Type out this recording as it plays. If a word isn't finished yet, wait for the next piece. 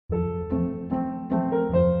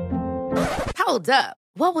Hold up.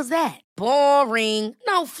 What was that? Boring.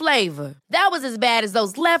 No flavor. That was as bad as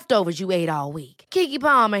those leftovers you ate all week. Keke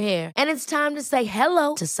Palmer here, and it's time to say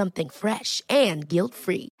hello to something fresh and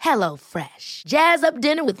guilt-free. Hello Fresh. Jazz up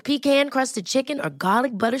dinner with pecan-crusted chicken or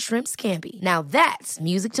garlic butter shrimp scampi. Now that's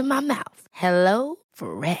music to my mouth. Hello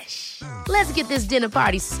Fresh. Let's get this dinner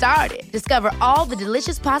party started. Discover all the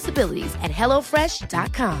delicious possibilities at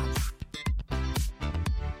hellofresh.com.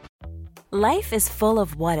 Life is full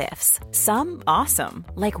of what-ifs. Some awesome,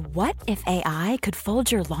 like what if AI could fold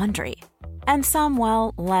your laundry? And some,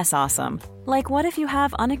 well, less awesome, like what if you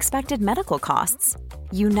have unexpected medical costs?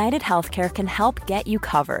 United Healthcare can help get you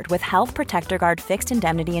covered with Health Protector Guard fixed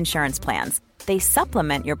indemnity insurance plans. They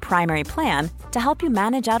supplement your primary plan to help you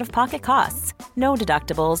manage out-of-pocket costs. No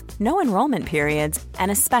deductibles, no enrollment periods,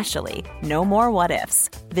 and especially no more what-ifs.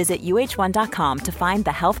 Visit uh1.com to find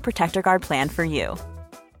the Health Protector Guard plan for you.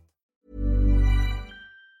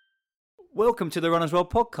 Welcome to the Runners World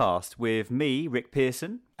podcast with me, Rick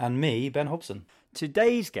Pearson. And me, Ben Hobson.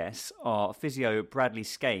 Today's guests are physio Bradley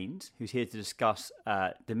Scaines, who's here to discuss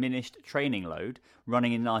diminished training load,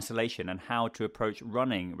 running in isolation, and how to approach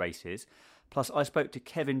running races. Plus, I spoke to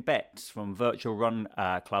Kevin Betts from virtual run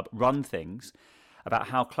club Run Things about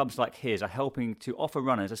how clubs like his are helping to offer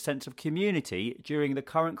runners a sense of community during the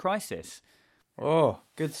current crisis. Oh,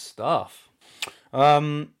 good stuff.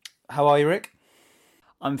 How are you, Rick?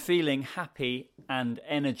 I'm feeling happy and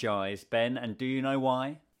energised, Ben, and do you know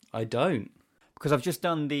why? I don't. Because I've just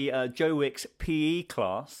done the Joe Wicks PE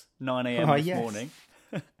class, 9am this morning.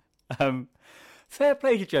 Fair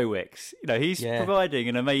play to Joe Wicks. You know, he's providing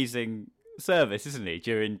an amazing service, isn't he,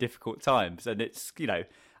 during difficult times? And it's, you know,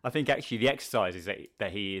 I think actually the exercises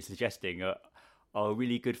that he is suggesting are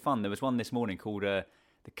really good fun. There was one this morning called the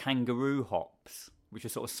kangaroo hops, which are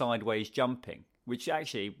sort of sideways jumping, which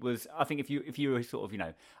actually was, I think, if you were sort of, you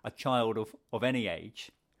know, a child of any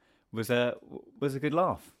age, was a good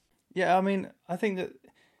laugh. Yeah, I mean, I think that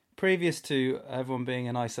previous to everyone being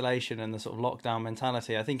in isolation and the sort of lockdown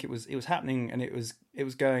mentality, I think it was happening, and it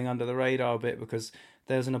was going under the radar a bit because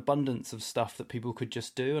there's an abundance of stuff that people could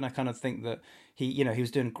just do, and I kind of think that he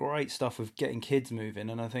was doing great stuff with getting kids moving,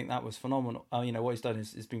 and I think that was phenomenal. You know, what he's done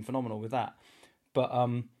has been phenomenal with that, but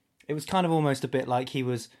it was kind of almost a bit like he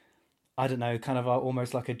was, I don't know, kind of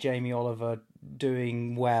almost like a Jamie Oliver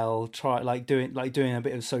doing well, doing a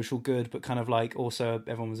bit of social good, but kind of like also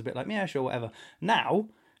everyone was a bit like, yeah, sure, whatever. Now,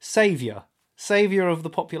 saviour of the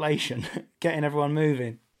population, getting everyone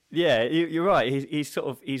moving. Yeah, you're right.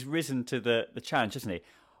 He's risen to the challenge, hasn't he?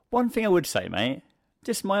 One thing I would say, mate,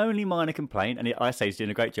 just my only minor complaint, and I say he's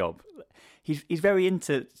doing a great job. He's very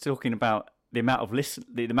into talking about the amount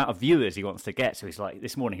of viewers he wants to get. So he's like,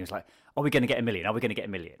 this morning he was like, "Are we going to get 1 million? Are we going to get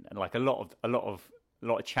 1 million?" And like a lot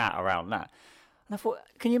of chat around that. And I thought,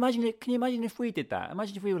 can you imagine it? Can you imagine if we did that?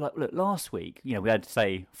 Imagine if we were like, look, last week, you know, we had,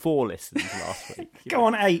 say, 4 listens last week. Go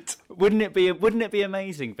on, 8. Wouldn't it be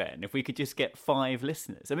amazing, Ben, if we could just get 5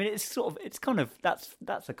 listeners? I mean, that's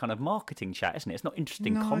a kind of marketing chat, isn't it? It's not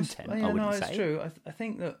interesting content. I wouldn't say. It's true. I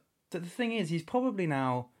think that the thing is, he's probably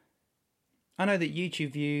now. I know that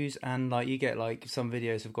YouTube views and like you get like some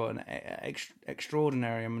videos have got an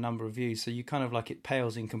extraordinary number of views, so you kind of like it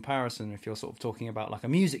pales in comparison if you're sort of talking about like a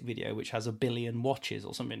music video which has 1 billion watches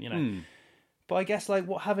or something, you know. But I guess like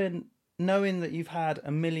knowing that you've had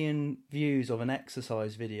 1 million views of an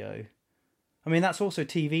exercise video, I mean that's also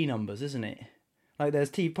TV numbers, isn't it? Like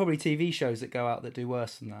there's probably TV shows that go out that do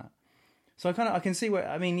worse than that. So I can see where,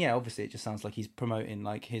 I mean, yeah, obviously it just sounds like he's promoting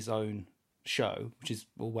like his own show, which is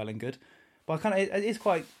all well and good. But I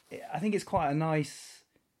think it's quite a nice.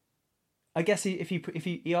 I guess if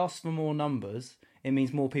he asks for more numbers, it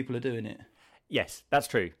means more people are doing it. Yes, that's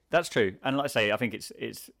true. That's true. And like I say, I think it's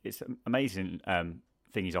an amazing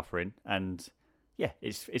thing he's offering, and yeah,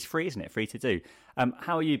 it's free, isn't it? Free to do.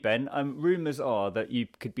 How are you, Ben? Rumours are that you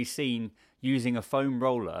could be seen using a foam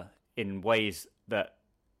roller in ways that,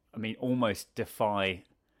 I mean, almost defy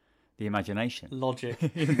the imagination. Logic,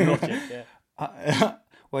 yeah.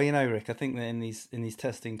 Well, you know, Rick, I think that in these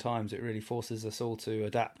testing times, it really forces us all to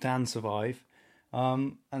adapt and survive.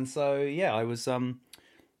 And so, yeah, I was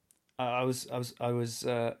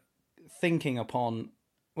thinking upon.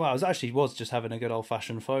 Well, I was just having a good old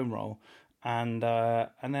fashioned foam roll, and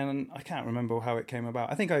then I can't remember how it came about.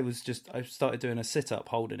 I think I started doing a sit up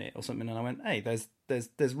holding it or something, and I went, hey,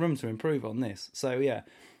 there's room to improve on this. So yeah,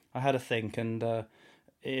 I had a think, and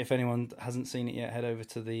if anyone hasn't seen it yet, head over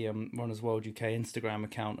to the Runners World UK Instagram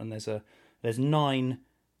account, and there's 9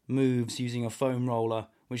 moves using a foam roller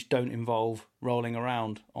which don't involve rolling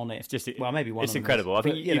around on it. It's just maybe one. It's incredible. I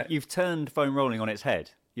think you've turned foam rolling on its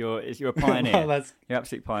head. You're a pioneer. Well, you're an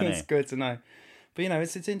absolute pioneer. That's good to know. But,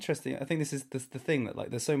 it's interesting. I think this is the thing that, like,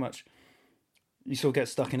 there's so much... You sort of get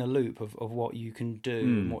stuck in a loop of what you can do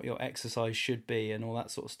and what your exercise should be and all that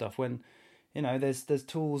sort of stuff. When, there's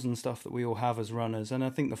tools and stuff that we all have as runners. And I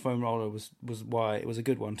think the foam roller was why it was a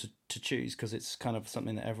good one to choose, because it's kind of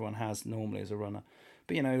something that everyone has normally as a runner.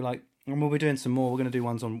 But, like, and we'll be doing some more. We're going to do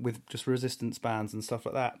ones with just resistance bands and stuff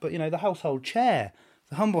like that. But, the household chair,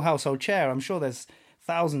 the humble household chair, I'm sure there's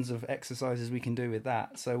thousands of exercises we can do with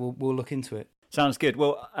that. So we'll look into it. Sounds good.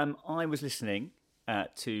 Well, I was listening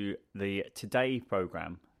to the Today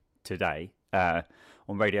programme today on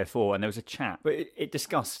Radio 4, and there was a chat, but it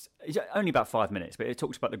discussed, it's only about 5 minutes, but it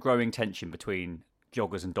talks about the growing tension between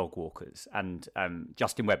joggers and dog walkers. And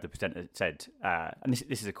Justin Webb, the presenter, said, and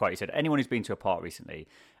this is a quote, he said, anyone who's been to a park recently,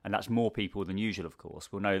 and that's more people than usual, of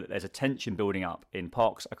course, will know that there's a tension building up in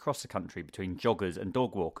parks across the country between joggers and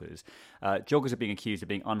dog walkers. Joggers are being accused of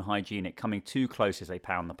being unhygienic, coming too close as they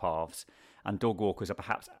pound the paths, and dog walkers are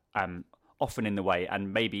perhaps often in the way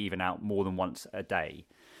and maybe even out more than once a day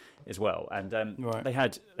as well. And right. they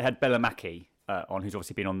had Bella Mackie on, who's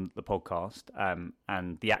obviously been on the podcast,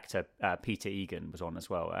 and the actor Peter Egan was on as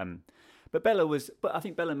well. But I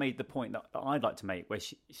think Bella made the point that I'd like to make, where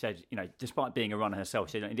she said, despite being a runner herself,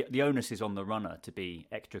 she said, the onus is on the runner to be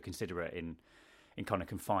extra considerate in kind of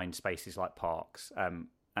confined spaces like parks.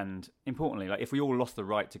 And importantly, like, if we all lost the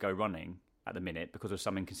right to go running at the minute because of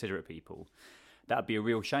some inconsiderate people, that would be a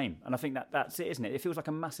real shame. And I think that's it, isn't it? It feels like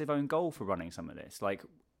a massive own goal for running some of this. Like,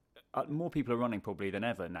 more people are running probably than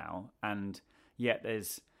ever now, and yet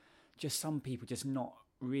there's just some people just not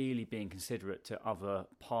really being considerate to other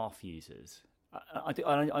path users.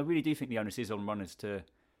 I really do think the onus is on runners to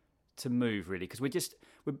move, really, because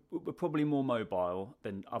we're probably more mobile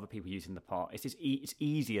than other people using the park. It's just it's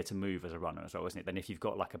easier to move as a runner as well, isn't it, than if you've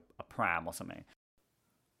got like a pram or something.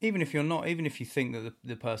 Even if you're not, even if you think that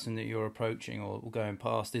the person that you're approaching or going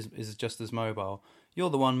past is just as mobile, you're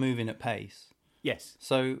the one moving at pace. Yes.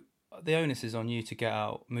 So the onus is on you to get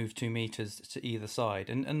out, move 2 meters to either side,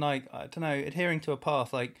 and like, I don't know, adhering to a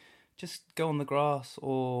path, like, just go on the grass,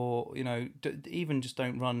 or even just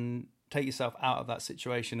don't run. Take yourself out of that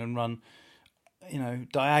situation and run,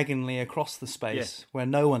 diagonally across the space where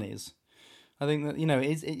no one is. I think that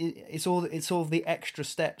it's all the extra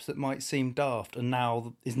steps that might seem daft, and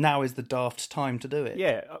now is the daft time to do it.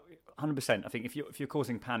 Yeah, 100%. I think if you're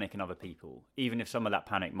causing panic in other people, even if some of that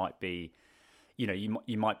panic might be,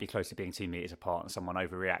 you might be close to being 2 meters apart and someone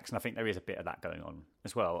overreacts, and I think there is a bit of that going on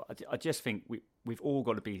as well. I just think we've all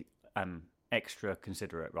got to be extra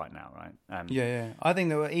considerate right now, right? Yeah. I think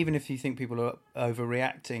that even if you think people are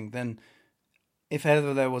overreacting, then if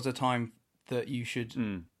ever there was a time that you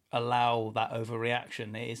should allow that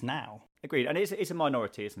overreaction, it is now. Agreed, and it's a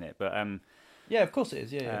minority, isn't it? But yeah, of course it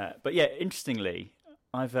is. Yeah. But yeah, interestingly,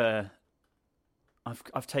 I've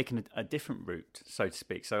taken a different route, so to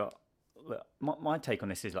speak. So my take on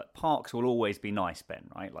this is, like, parks will always be nice, Ben,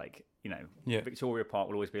 right? Like, Victoria Park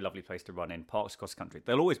will always be a lovely place to run in. Parks across the country,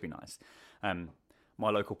 they'll always be nice. My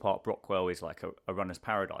local park, Brockwell, is like a runner's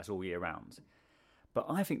paradise all year round. But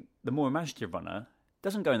I think the more imaginative runner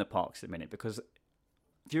doesn't go in the parks at the minute, because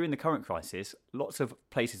during the current crisis, lots of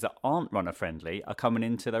places that aren't runner-friendly are coming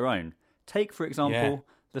into their own. Take, for example,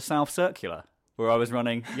 the South Circular, where I was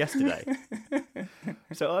running yesterday.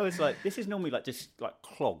 So I was like, this is normally just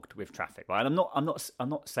clogged with traffic, right? And I'm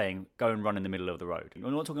not saying go and run in the middle of the road.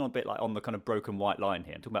 I'm not talking a bit like on the kind of broken white line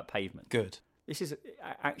here. I'm talking about pavement. Good. This is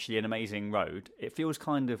actually an amazing road. It feels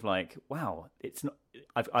kind of like, wow, it's not.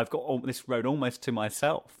 I've got this road almost to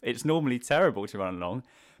myself. It's normally terrible to run along,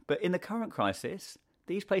 but in the current crisis,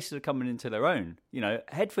 these places are coming into their own.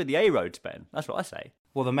 Head for the A roads, Ben. That's what I say.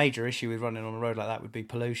 Well, the major issue with running on a road like that would be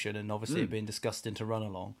pollution, and obviously it being disgusting to run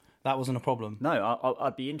along. That wasn't a problem. No,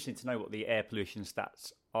 I'd be interested to know what the air pollution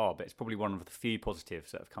stats are, but it's probably one of the few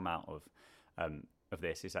positives that have come out of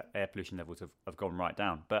this, is that air pollution levels have gone right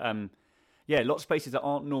down. But lots of places that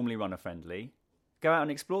aren't normally runner friendly, go out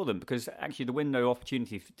and explore them, because actually the window of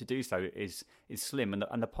opportunity to do so is slim,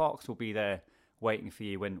 and the parks will be there waiting for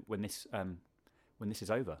you when this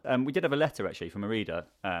is over. We did have a letter actually from a reader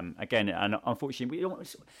again, and unfortunately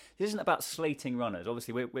this isn't about slating runners.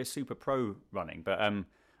 Obviously we're super pro running, but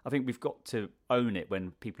I think we've got to own it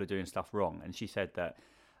when people are doing stuff wrong. And she said that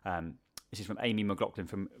this is from Amy McLaughlin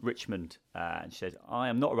from Richmond, and she says, I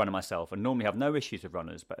am not a runner myself and normally have no issues with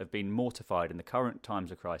runners, but have been mortified in the current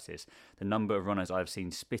times of crisis the number of runners I have seen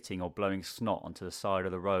spitting or blowing snot onto the side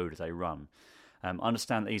of the road as they run. I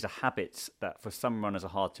understand that these are habits that for some runners are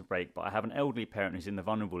hard to break, but I have an elderly parent who's in the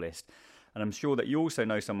vulnerable list, and I'm sure that you also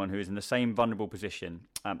know someone who is in the same vulnerable position.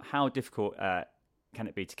 How difficult can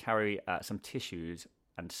it be to carry some tissues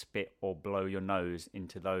and spit or blow your nose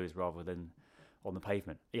into those rather than on the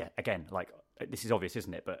pavement? Yeah, again, like, this is obvious,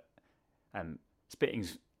 isn't it? But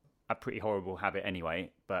spitting's a pretty horrible habit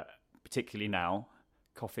anyway, but particularly now,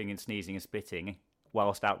 coughing and sneezing and spitting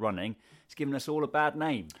whilst out running, it's given us all a bad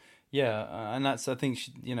name. Yeah, and that's, I think,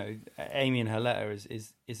 Amy in her letter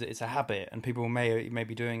is that it's a habit, and people may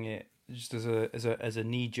be doing it just as a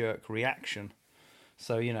knee-jerk reaction.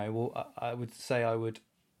 So, I would say I would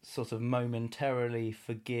sort of momentarily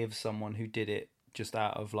forgive someone who did it just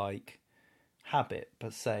out of like habit per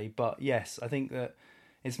se. But yes, I think that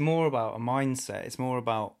it's more about a mindset. It's more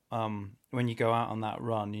about when you go out on that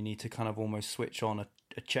run, you need to kind of almost switch on a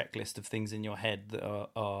checklist of things in your head that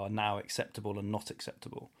are now acceptable and not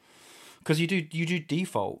acceptable. Because you do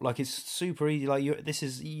default, like, it's super easy. Like,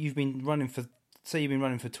 you've been running for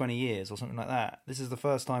 20 years or something like that. This is the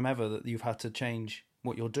first time ever that you've had to change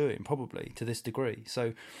what you're doing, probably to this degree.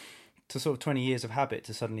 So to sort of 20 years of habit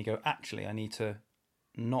to suddenly go, actually, I need to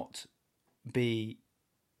be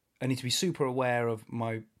super aware of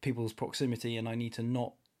my people's proximity, and I need to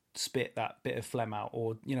not spit that bit of phlegm out,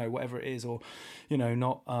 or whatever it is, or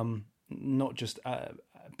not just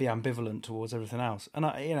be ambivalent towards everything else. And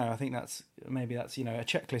I think that's a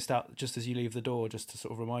checklist out just as you leave the door, just to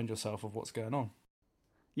sort of remind yourself of what's going on.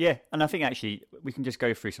 Yeah, and I think actually we can just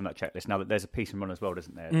go through some of that checklist now that there's a piece in Run as well,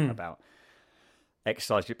 isn't there, about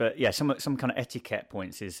exercise. But yeah, some kind of etiquette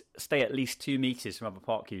points is stay at least 2 meters from other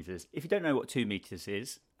park users. If you don't know what 2 meters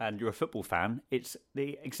is, and you're a football fan, it's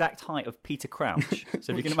the exact height of Peter Crouch.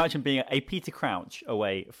 So if you can imagine being a Peter Crouch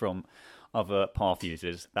away from other path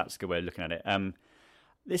users, that's a good way of looking at it.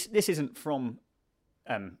 This isn't from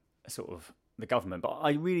sort of the government, but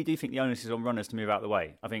I really do think the onus is on runners to move out of the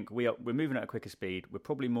way. I think we're moving at a quicker speed. We're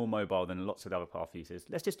probably more mobile than lots of the other path users.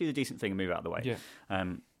 Let's just do the decent thing and move out of the way. Yeah.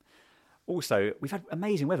 Also, we've had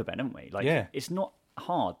amazing weather, Ben, haven't we? Like, it's not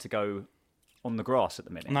hard to go on the grass at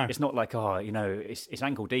the minute. No. It's not like, it's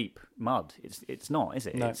ankle deep mud. It's not, is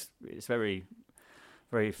it? No. It's very,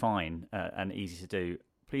 very fine and easy to do.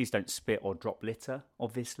 Please don't spit or drop litter,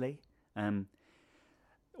 obviously.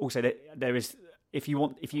 Also, there is, if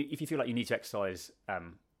you feel like you need to exercise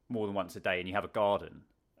more than once a day and you have a garden,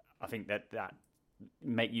 I think that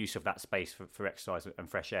make use of that space for exercise and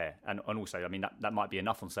fresh air, and also, I mean, that might be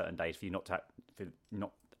enough on certain days for you not to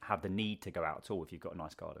have the need to go out at all if you've got a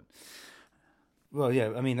nice garden. Well,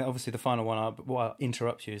 yeah, I mean, obviously the final one, what I'll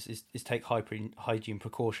interrupt you is take hygiene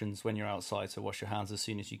precautions when you're outside. So wash your hands as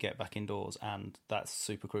soon as you get back indoors, and that's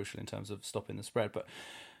super crucial in terms of stopping the spread. But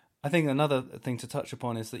I think another thing to touch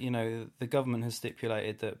upon is that, the government has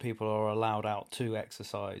stipulated that people are allowed out to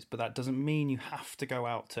exercise, but that doesn't mean you have to go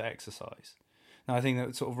out to exercise. Now, I think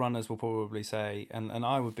that sort of runners will probably say, and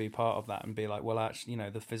I would be part of that and be like, well, actually,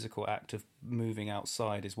 the physical act of moving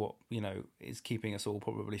outside is what, is keeping us all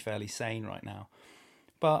probably fairly sane right now.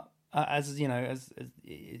 But as you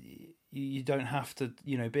don't have to,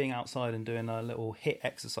 being outside and doing a little HIIT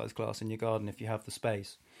exercise class in your garden if you have the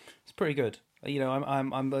space, it's pretty good.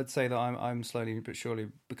 I'd say that I'm slowly but surely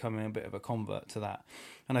becoming a bit of a convert to that.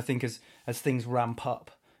 And I think as things ramp up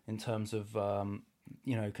in terms of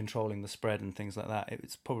controlling the spread and things like that,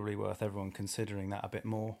 it's probably worth everyone considering that a bit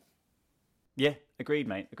more. Yeah, agreed,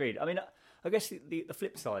 mate. Agreed. I mean, I guess the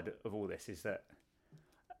flip side of all this is that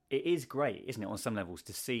it is great, isn't it, on some levels,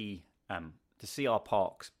 to see our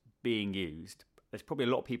parks being used. There's probably a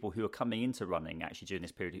lot of people who are coming into running actually during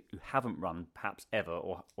this period who haven't run perhaps ever,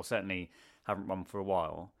 or certainly haven't run for a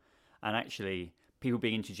while, and actually people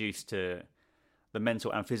being introduced to the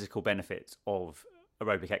mental and physical benefits of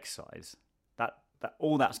aerobic exercise.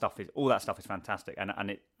 All that stuff is fantastic, and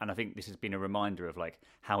I think this has been a reminder of like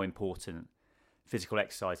how important physical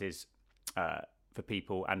exercise is for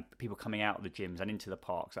people, and people coming out of the gyms and into the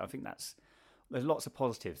parks. I think there's lots of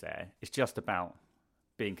positives there. It's just about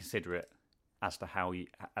being considerate as to how you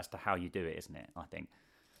do it, isn't it? I think.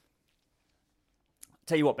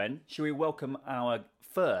 Tell you what, Ben, shall we welcome our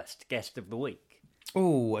first guest of the week?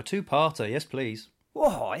 Oh, a two-parter, yes, please.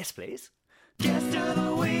 Oh, yes, please. Guest of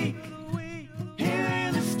the week, here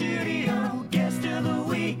in the studio. Guest of the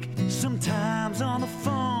week, sometimes on the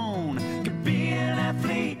phone. Could be an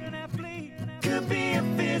athlete, could be a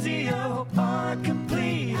physio, or a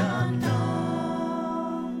complete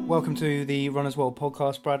unknown. Welcome to the Runners World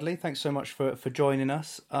podcast, Bradley. Thanks so much for joining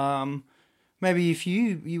us. Maybe if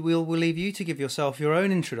we'll leave you to give yourself your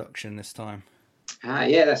own introduction this time.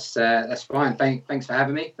 Yeah, that's fine. Thanks for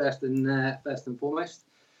having me. First and foremost,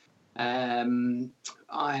 I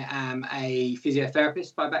am a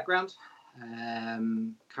physiotherapist by background.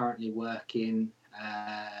 Currently working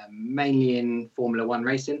mainly in Formula One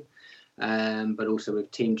racing, but also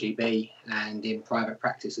with Team GB and in private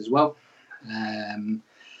practice as well.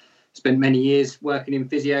 Spent many years working in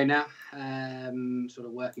physio now, sort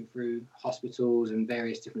of working through hospitals and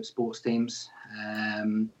various different sports teams,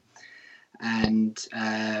 and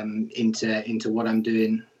into what I'm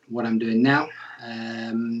doing now.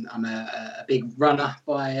 I'm a big runner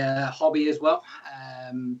by hobby as well,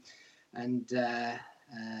 and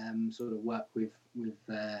sort of work with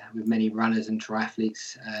many runners and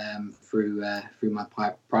triathletes through my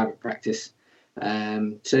private practice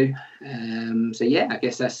too. So yeah, I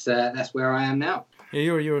guess that's where I am now. Yeah,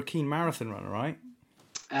 you're a keen marathon runner, right?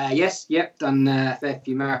 Yes, yep, done a fair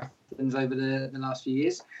few marathons over the last few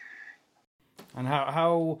years. And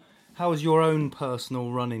how is your own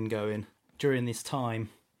personal running going during this time?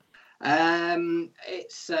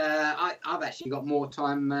 It's I've actually got more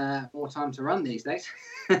time to run these days.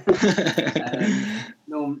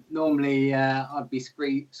 Normally I'd be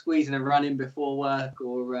squeezing a run in before work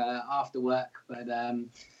or after work, but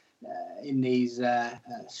in these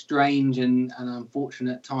strange and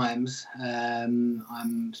unfortunate times,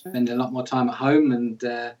 I'm spending a lot more time at home and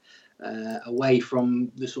away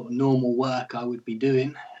from the sort of normal work I would be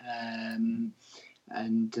doing.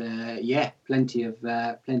 Yeah, plenty of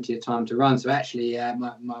time to run. So actually,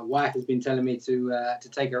 my wife has been telling me to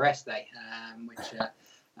take a rest day, which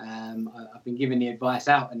I've been giving the advice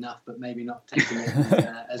out enough, but maybe not taking it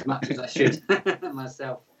as much as I should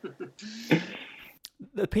myself.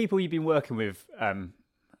 The people you've been working with,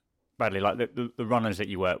 Bradley, like the runners that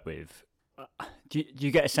you work with, do you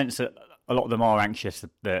get a sense that a lot of them are anxious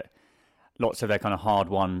that lots of their kind of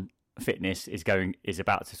hard-won fitness is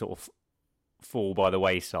about to sort of fall by the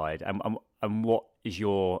wayside, and what is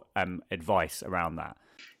your advice around that?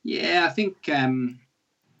 Yeah, I think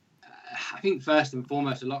first and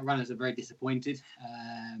foremost, a lot of runners are very disappointed.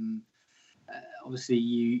 Obviously,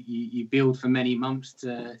 you build for many months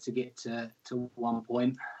to get to one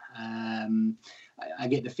point. I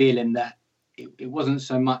get the feeling that it wasn't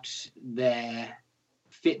so much their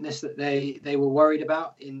fitness that they were worried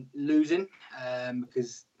about in losing,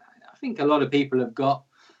 because I think a lot of people have got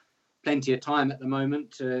plenty of time at the moment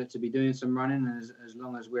to be doing some running, as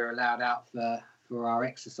long as we're allowed out for our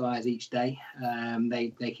exercise each day,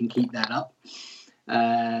 they can keep that up.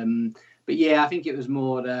 But yeah, I think it was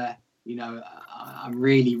more I'm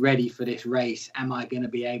really ready for this race. Am I going to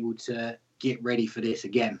be able to get ready for this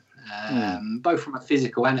again? Both from a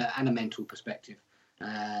physical and a mental perspective.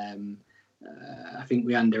 I think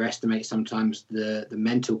we underestimate sometimes the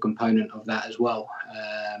mental component of that as well,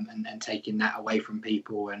 and taking that away from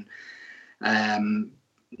people. And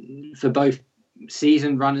for both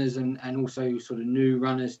seasoned runners and also sort of new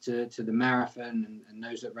runners to the marathon and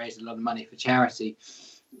those that raise a lot of money for charity,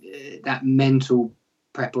 that mental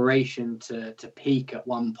preparation to peak at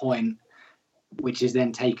one point, which is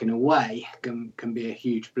then taken away, can be a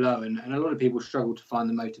huge blow, and a lot of people struggle to find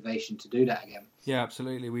the motivation to do that again. Yeah,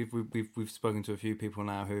 absolutely. We've spoken to a few people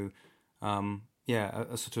now who,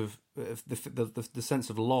 a sort of the sense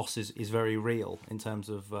of loss is very real in terms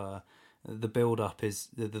of the build up is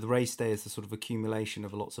the race day is the sort of accumulation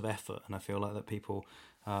of lots of effort, and I feel like that people,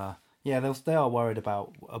 they are worried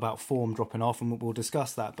about form dropping off, and we'll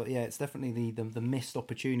discuss that. But yeah, it's definitely the missed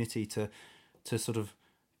opportunity to sort of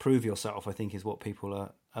prove yourself, I think, is what people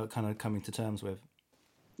are kind of coming to terms with.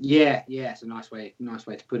 Yeah, it's a nice way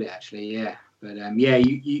to put it, actually. Yeah, but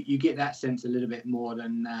you get that sense a little bit more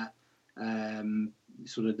than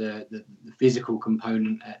sort of the physical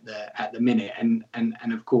component at the minute, and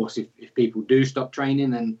of course, if people do stop training,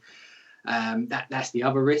 then that's the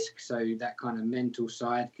other risk. So that kind of mental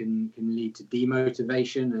side can lead to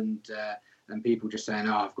demotivation and people just saying,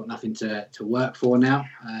 "Oh, I've got nothing to work for now,"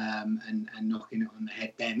 and knocking it on the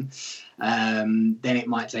head. Then it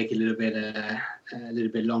might take a little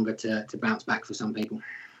bit longer to bounce back for some people.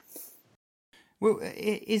 Well,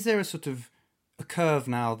 is there a sort of a curve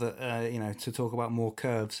now that to talk about more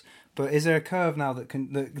curves? But is there a curve now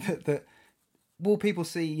that will people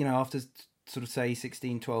see? After sort of say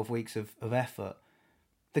 16, 12 weeks of effort,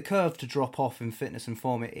 the curve to drop off in fitness and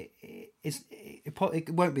form, it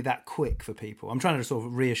won't be that quick for people. I'm trying to sort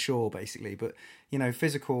of reassure, basically, but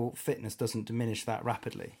physical fitness doesn't diminish that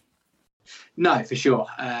rapidly. No, for sure.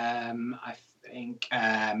 I think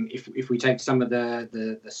if we take some of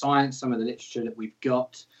the science, some of the literature that we've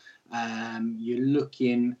got, you're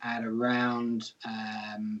looking at around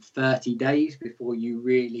 30 days before you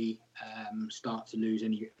really start to lose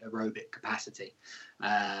any aerobic capacity.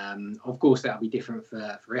 Of course, that'll be different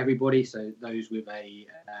for everybody. So those with a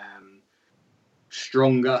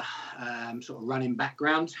stronger sort of running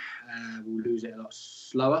background will lose it a lot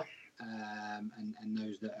slower. and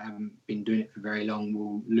those that haven't been doing it for very long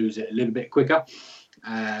will lose it a little bit quicker.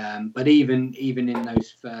 But even in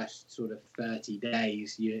those first sort of 30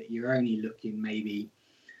 days, you're only looking maybe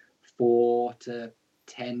 4 to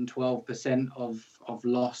 10, 12% of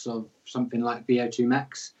loss of something like VO2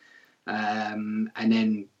 max. And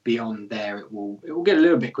then beyond there, it will get a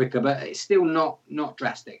little bit quicker, but it's still not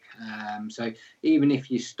drastic. So even if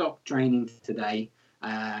you stop training today,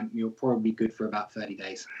 you're probably good for about 30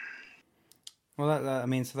 days. Well, I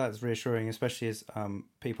mean, so that's reassuring, especially as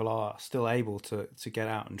people are still able to get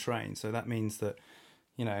out and train. So that means that,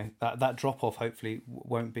 you know, that drop off hopefully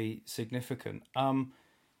won't be significant.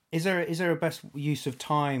 Is there a best use of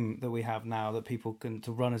time that we have now that people can,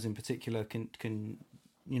 to runners in particular, can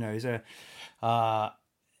you know, is there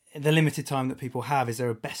the limited time that people have? Is there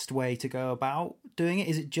a best way to go about doing it?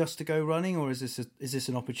 Is it just to go running, or is this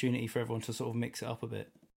an opportunity for everyone to sort of mix it up a bit?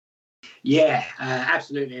 Yeah,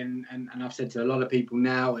 absolutely. And I've said to a lot of people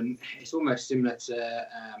now, and it's almost similar to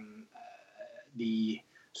the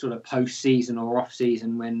sort of post-season or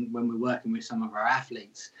off-season when we're working with some of our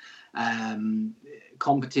athletes.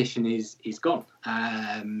 Competition is gone.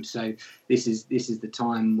 So this is the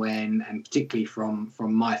time when, and particularly from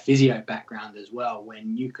my physio background as well,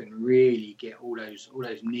 when you can really get all those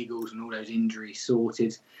niggles and all those injuries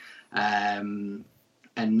sorted.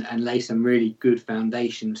 And lay some really good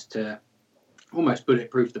foundations to almost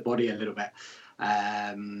bulletproof the body a little bit.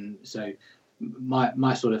 So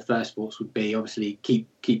my sort of first thoughts would be obviously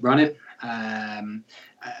keep running.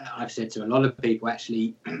 I've said to a lot of people,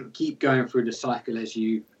 actually keep going through the cycle as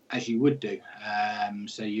you would do.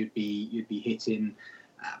 So you'd be hitting,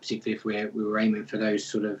 particularly if we were aiming for those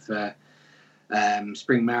sort of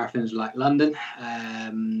spring marathons like London.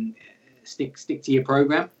 Stick to your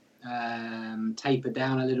program. Taper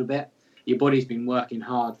down a little bit. Your body's been working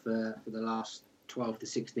hard for the last 12 to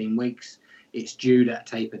 16 weeks. It's due that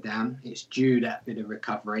taper down. It's due that bit of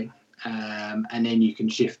recovery. And then you can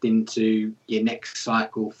shift into your next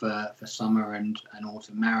cycle for summer and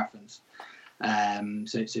autumn marathons.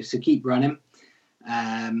 So keep running.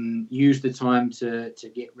 Use the time to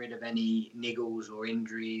get rid of any niggles or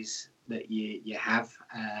injuries that you have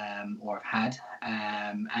or have had,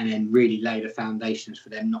 and then really lay the foundations for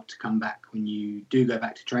them not to come back when you do go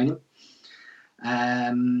back to training.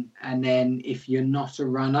 And then if you're not a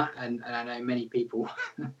runner, and I know many people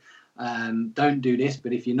don't do this,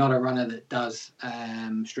 but if you're not a runner that does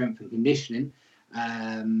strength and conditioning,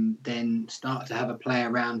 then start to have a play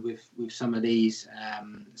around with some of these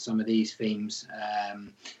themes.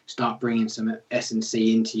 Start bringing some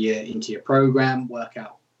S&C into your program. Work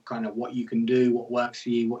out kind of what you can do, what works for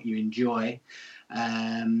you, what you enjoy,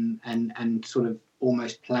 and sort of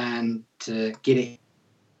almost plan to get it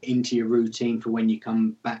into your routine for when you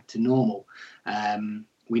come back to normal.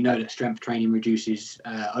 We know that strength training reduces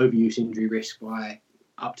overuse injury risk by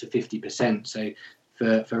up to 50%. So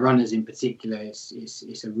for runners in particular,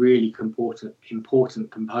 it's a really important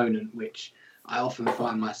component, which I often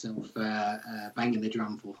find myself banging the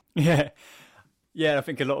drum for. Yeah. I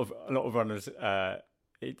think a lot of runners,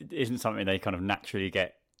 it isn't something they kind of naturally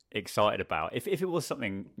get excited about. If it was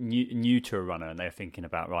something new to a runner and they're thinking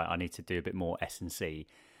about, right, I need to do a bit more S&C,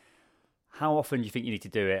 how often do you think you need to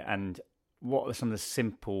do it, and what are some of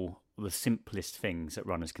the simplest things that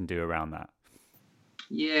runners can do around that?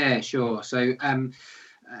 Yeah, sure. So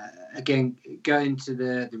again, going to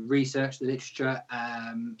the research, the literature,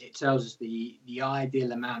 it tells us the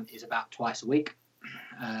ideal amount is about twice a week.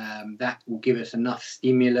 That will give us enough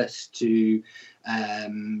stimulus to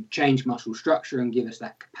change muscle structure and give us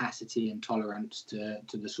that capacity and tolerance to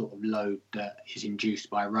the sort of load that is induced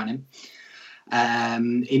by running.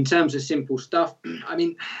 In terms of simple stuff, I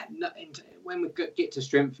mean, when we get to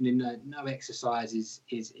strengthening, no exercise is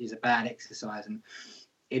a bad exercise, and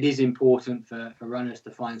it is important for runners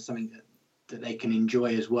to find something that they can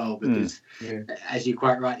enjoy as well, because as you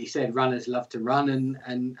quite rightly said, runners love to run,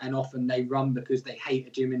 and often they run because they hate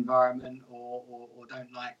a gym environment or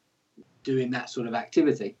don't like doing that sort of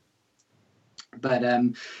activity. But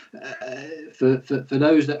for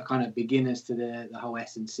those that are kind of beginners to the whole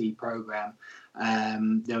S&C program,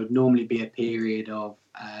 there would normally be a period of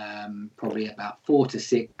probably about 4 to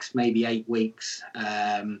 6, maybe 8 weeks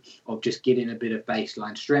of just getting a bit of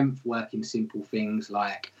baseline strength, working simple things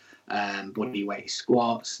like body weight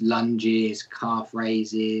squats, lunges, calf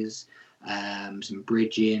raises, some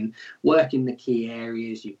bridging, working the key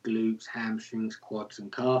areas, your glutes, hamstrings, quads and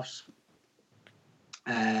calves.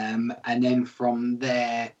 And then from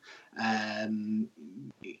there,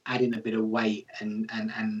 adding a bit of weight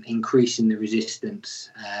and increasing the resistance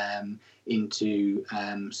into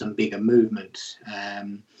some bigger movements.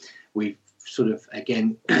 we've sort of,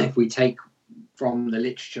 again, if we take from the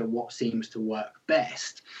literature what seems to work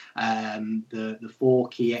best, the 4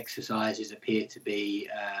 key exercises appear to be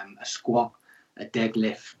a squat, a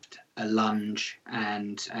deadlift, a lunge,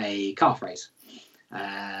 and a calf raise.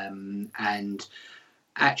 And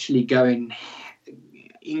actually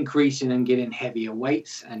increasing and getting heavier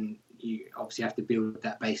weights, and you obviously have to build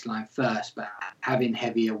that baseline first, but having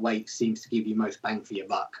heavier weights seems to give you most bang for your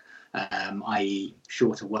buck, i.e.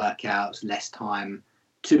 shorter workouts, less time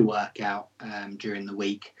to work out during the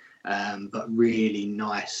week, but really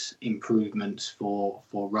nice improvements for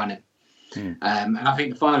running. And I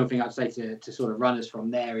think the final thing I'd say to sort of runners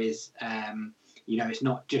from there is, it's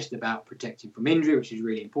not just about protecting from injury, which is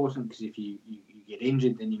really important, because if you get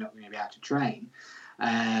injured, then you're not going to be able to train.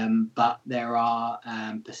 But there are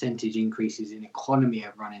percentage increases in economy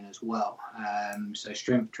of running as well. So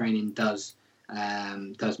strength training does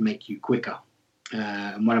make you quicker.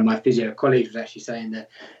 And one of my physio colleagues was actually saying that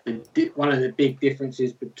one of the big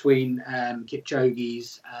differences between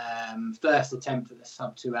Kipchoge's first attempt at the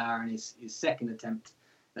sub 2 hour and his second attempt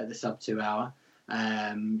at the sub 2 hour,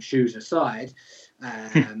 shoes aside,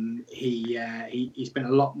 he spent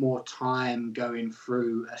a lot more time going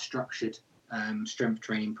through a structured strength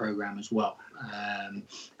training program as well,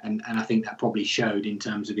 and I think that probably showed in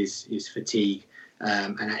terms of his fatigue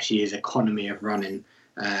and actually his economy of running,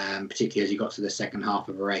 particularly as he got to the second half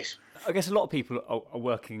of a race. I guess a lot of people are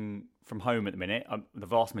working from home at the minute, the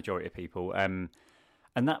vast majority of people, and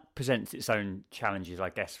that presents its own challenges, I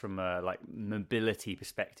guess, from a mobility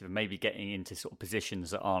perspective, and maybe getting into sort of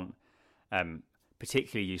positions that aren't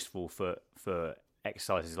particularly useful for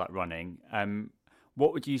exercises like running.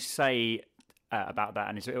 What would you say about that?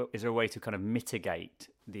 And is there a way to kind of mitigate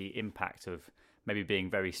the impact of maybe being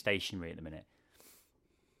very stationary at the minute?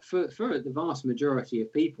 For the vast majority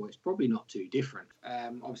of people, it's probably not too different.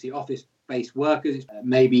 Obviously, office-based workers,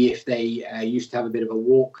 maybe if they used to have a bit of a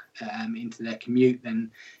walk into their commute,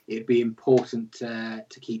 then it'd be important to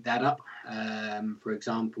keep that up. For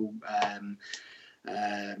example,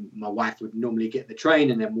 my wife would normally get the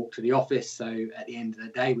train and then walk to the office. So at the end of the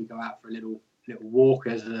day, we go out for a little walk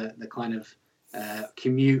as the kind of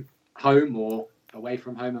commute home or away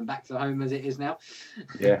from home and back to home as it is now.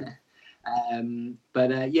 Yeah.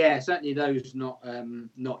 But certainly those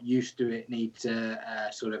not used to it need to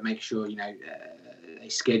sort of make sure they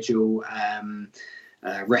schedule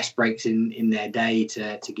rest breaks in their day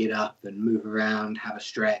to get up and move around, have a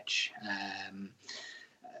stretch.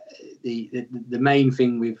 The main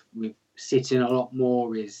thing with sitting a lot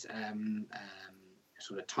more is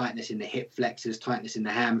sort of tightness in the hip flexors, tightness in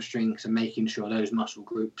the hamstrings, and making sure those muscle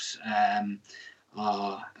groups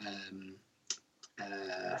are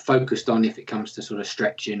focused on if it comes to sort of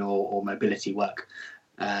stretching or mobility work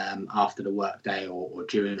after the work day or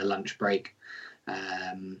during the lunch break.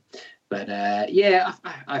 I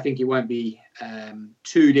think it won't be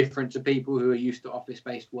too different to people who are used to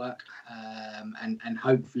office-based work, and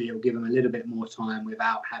hopefully it'll give them a little bit more time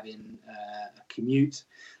without having a commute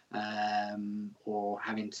or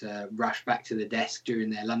having to rush back to the desk during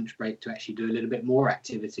their lunch break to actually do a little bit more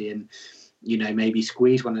activity and maybe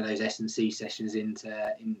squeeze one of those S&C sessions into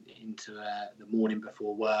the morning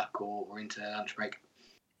before work or into lunch break.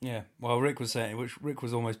 Yeah, well, Rick was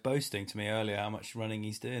almost boasting to me earlier how much running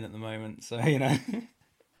he's doing at the moment. So an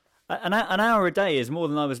hour a day is more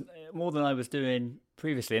than I was doing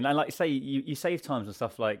previously. And like you say, you save times and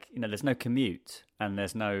stuff like there's no commute and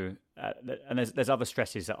there's no there's other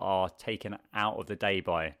stresses that are taken out of the day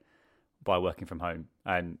by working from home.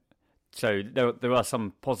 And so there are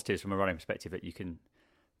some positives from a running perspective that you can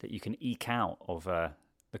eke out of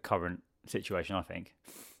the current situation, I think.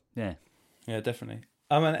 Yeah, definitely.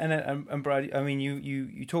 And Brad, I mean,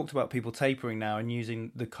 you talked about people tapering now and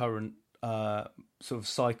using the current sort of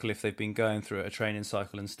cycle if they've been going through a training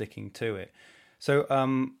cycle and sticking to it. So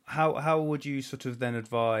how would you sort of then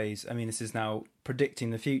advise? I mean, this is now predicting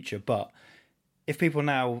the future, but if people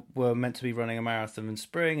now were meant to be running a marathon in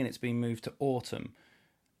spring and it's been moved to autumn,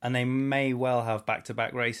 and they may well have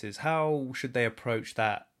back-to-back races, how should they approach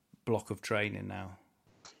that block of training now?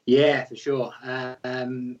 Yeah, for sure.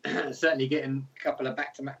 Certainly getting a couple of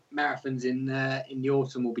back-to-back marathons in the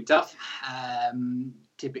autumn will be tough.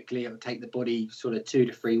 Typically, it will take the body sort of 2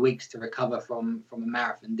 to 3 weeks to recover from a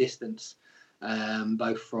marathon distance,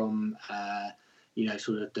 both from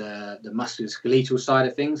sort of the musculoskeletal side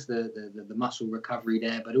of things, the muscle recovery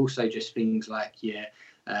there, but also just things like your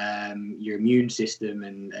immune system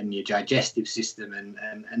and your digestive system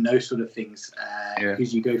and those sort of things,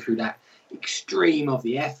 because you go through that extreme of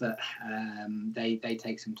the effort, they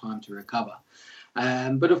take some time to recover.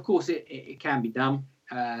 But of course it can be done.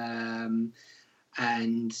 And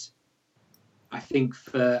I think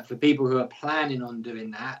for people who are planning on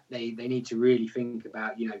doing that, they need to really think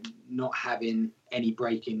about, not having any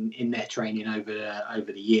break in their training over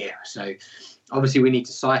the year. So obviously we need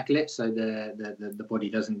to cycle it so the body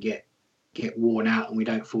doesn't get worn out and we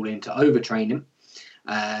don't fall into overtraining.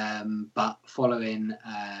 But following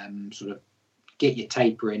sort of get your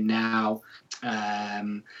taper in now,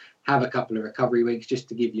 have a couple of recovery weeks just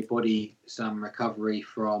to give your body some recovery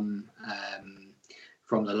from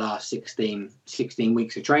the last 16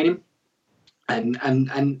 weeks of training,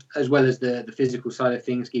 and as well as the physical side of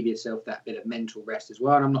things, give yourself that bit of mental rest as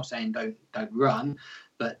well. And I'm not saying don't run,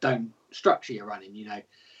 but don't structure your running.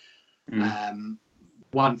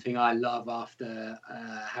 One thing I love after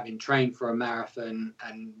having trained for a marathon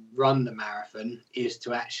and run the marathon is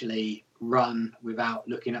to actually run without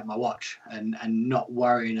looking at my watch and not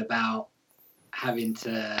worrying about having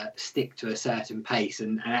to stick to a certain pace,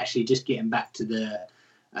 and actually just getting back to the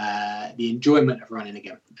enjoyment of running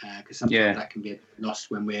again, because sometimes that can be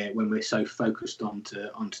lost when we're so focused onto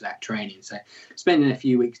that training. So spending a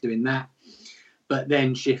few weeks doing that, but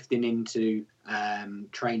then shifting into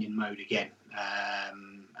training mode again.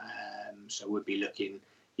 So we'll be looking,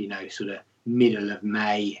 sort of middle of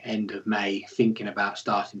May, end of May, thinking about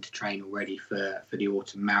starting to train already for the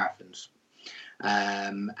autumn marathons,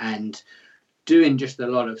 and doing just a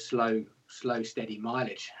lot of slow, steady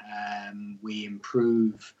mileage. We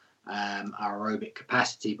improve our aerobic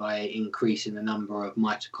capacity by increasing the number of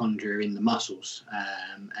mitochondria in the muscles,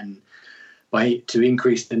 and to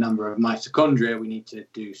increase the number of mitochondria, we need to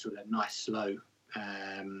do sort of nice, slow,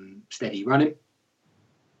 steady running,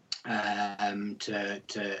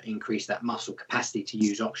 to increase that muscle capacity to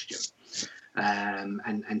use oxygen.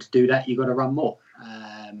 And to do that, you've got to run more.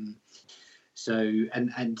 So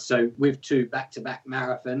with 2 back-to-back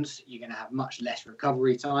marathons, you're going to have much less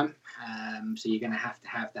recovery time. So you're going to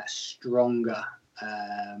have that stronger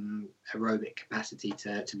aerobic capacity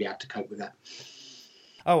to be able to cope with that.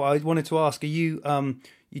 Oh, I wanted to ask, are you,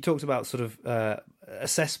 you talked about sort of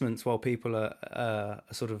assessments while people are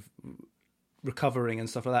sort of recovering and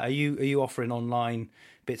stuff like that. Are you offering online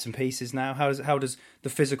bits and pieces now? How does the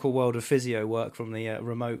physical world of physio work from the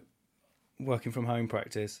remote working from home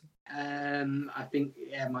practice? I think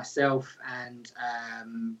myself and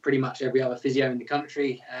pretty much every other physio in the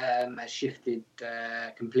country has shifted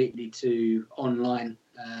completely to online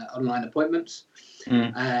appointments,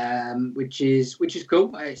 which is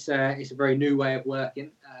cool. It's a very new way of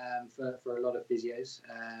working for a lot of physios.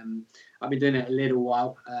 I've been doing it a little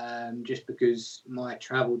while, just because my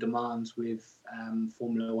travel demands with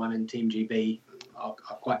Formula One and Team GB are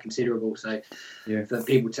quite considerable. So for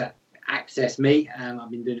people to access me, I've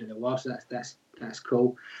been doing it a while, so that's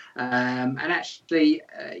cool. And actually,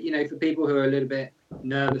 for people who are a little bit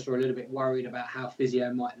nervous or a little bit worried about how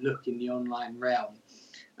physio might look in the online realm,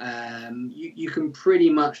 you can pretty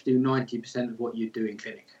much do 90% of what you do in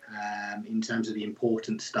clinic, in terms of the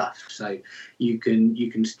important stuff. So you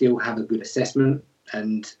can still have a good assessment,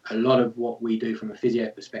 and a lot of what we do from a physio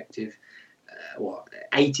perspective,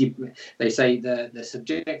 80, they say the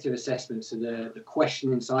subjective assessment, so the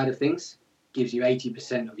questioning side of things, gives you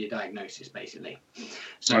 80% of your diagnosis, basically.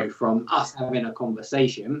 So from us having a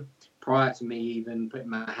conversation, prior to me even putting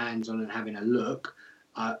my hands on and having a look,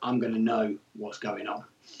 I'm going to know what's going on.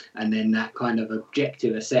 And then that kind of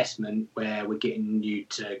objective assessment, where we're getting you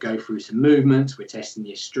to go through some movements, we're testing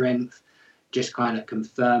your strength, just kind of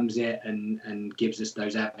confirms it and gives us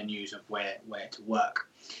those avenues of where to work.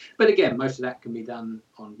 But again, most of that can be done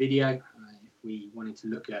on video. If we wanted to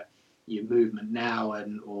look at your movement now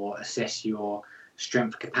or assess your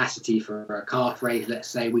strength capacity for a calf raise, let's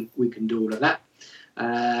say, we can do all of that.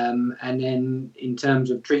 And then in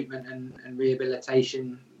terms of treatment and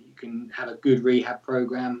rehabilitation, you can have a good rehab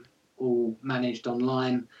program, all managed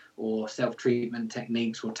online, or self-treatment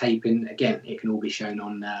techniques or taping. Again, it can all be shown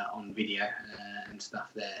on video and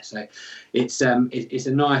stuff there. So it's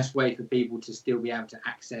a nice way for people to still be able to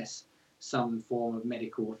access some form of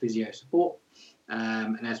medical or physio support.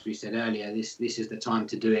 And as we said earlier, this is the time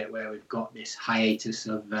to do it, where we've got this hiatus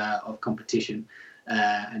of competition,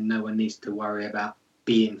 and no one needs to worry about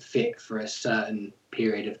being fit for a certain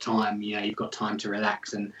period of time. You've got time to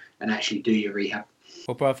relax and actually do your rehab.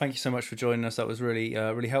 Well, Brad, thank you so much for joining us. That was really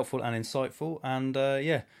really helpful and insightful.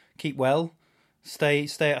 And keep well, stay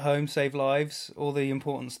at home, save lives, all the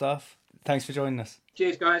important stuff. Thanks for joining us.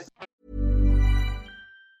 Cheers, guys.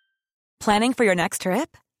 Planning for your next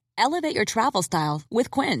trip? Elevate your travel style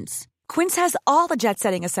with Quince. Quince has all the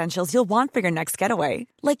jet-setting essentials you'll want for your next getaway,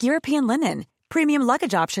 like European linen, premium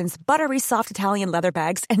luggage options, buttery soft Italian leather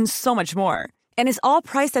bags, and so much more. And is all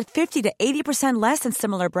priced at 50 to 80% less than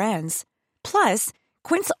similar brands. Plus,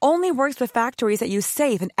 Quince only works with factories that use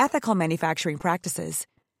safe and ethical manufacturing practices.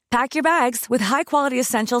 Pack your bags with high-quality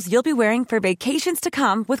essentials you'll be wearing for vacations to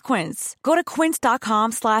come with Quince. Go to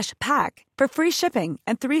quince.com/pack for free shipping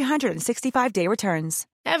and 365-day returns.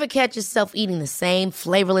 Ever catch yourself eating the same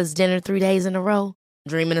flavorless dinner 3 days in a row?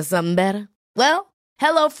 Dreaming of something better? Well,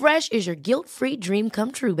 HelloFresh is your guilt-free dream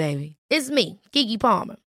come true, baby. It's me, Keke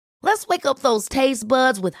Palmer. Let's wake up those taste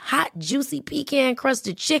buds with hot, juicy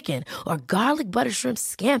pecan-crusted chicken or garlic butter shrimp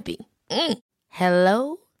scampi.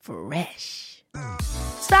 Hello Fresh.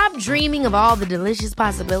 Stop dreaming of all the delicious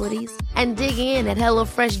possibilities and dig in at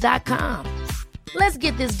HelloFresh.com. Let's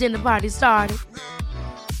get this dinner party started.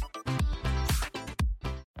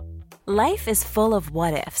 Life is full of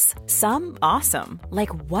what-ifs. Some awesome, like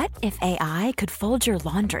what if AI could fold your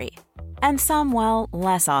laundry? And some, well,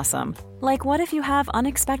 less awesome, like what if you have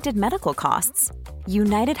unexpected medical costs?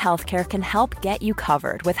 United Healthcare can help get you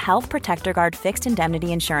covered with Health Protector Guard fixed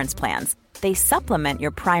indemnity insurance plans. They supplement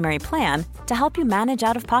your primary plan to help you manage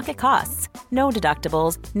out-of-pocket costs. No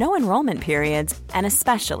deductibles, no enrollment periods, and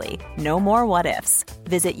especially no more what-ifs.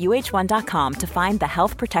 Visit uh1.com to find the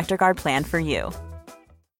Health Protector Guard plan for you.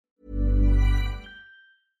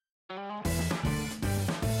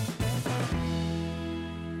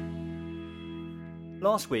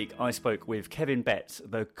 Last week, I spoke with Kevin Betts,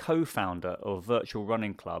 the co-founder of virtual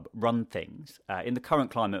running club Run Things. In the current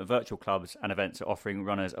climate, virtual clubs and events are offering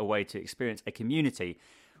runners a way to experience a community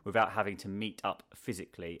without having to meet up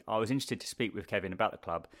physically. I was interested to speak with Kevin about the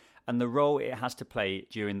club and the role it has to play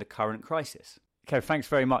during the current crisis. Kev, thanks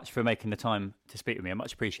very much for making the time to speak with me. I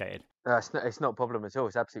much appreciated. It's not a problem at all.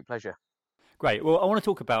 It's an absolute pleasure. Great. Well, I want to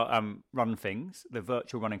talk about Run Things, the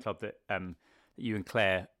virtual running club that you and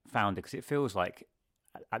Claire founded, because it feels like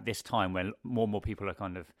at this time when more and more people are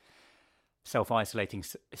kind of self-isolating,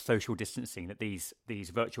 social distancing, that these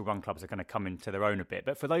virtual run clubs are going to come into their own a bit.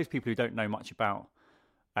 But for those people who don't know much about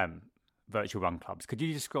virtual run clubs, could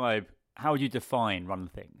you describe, how would you define Run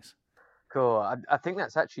Things? Cool. I think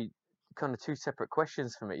that's actually kind of two separate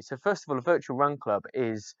questions for me. So first of all, a virtual run club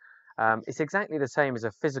is it's exactly the same as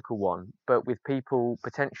a physical one, but with people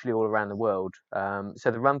potentially all around the world.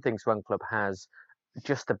 So the Run Things Run Club has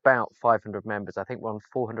just about 500 members. I think we're on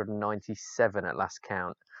 497 at last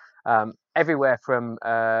count. Everywhere from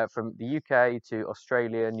the UK to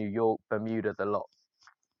Australia, New York, Bermuda, the lot.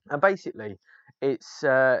 And basically, it's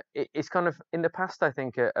kind of, in the past, I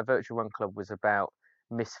think a virtual run club was about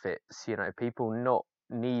misfits. You know, people not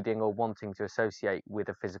needing or wanting to associate with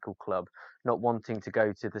a physical club, not wanting to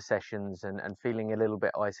go to the sessions and feeling a little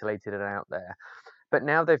bit isolated and out there. But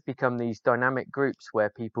now they've become these dynamic groups where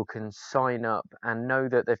people can sign up and know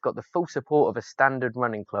that they've got the full support of a standard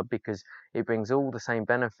running club because it brings all the same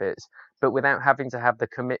benefits, but without having to have the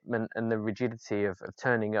commitment and the rigidity of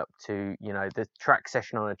turning up to, you know, the track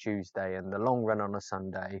session on a Tuesday and the long run on a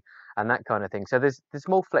Sunday and that kind of thing. So there's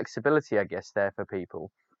more flexibility, I guess, there for people.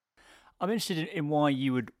 I'm interested in why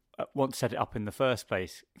you would want to set it up in the first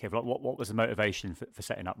place, Kev. Like what was the motivation for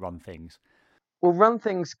setting up Run Things? Well, Run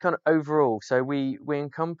Things kind of overall. So we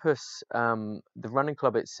encompass the running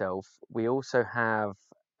club itself. We also have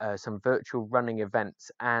some virtual running events,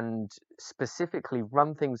 and specifically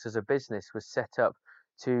Run Things as a business was set up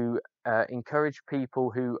to encourage people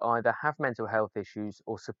who either have mental health issues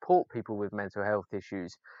or support people with mental health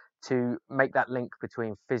issues to make that link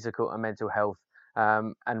between physical and mental health.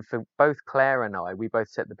 And for both Claire and I, we both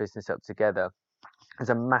set the business up together. There's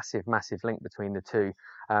a massive link between the two.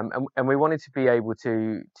 And we wanted to be able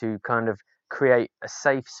to kind of create a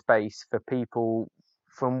safe space for people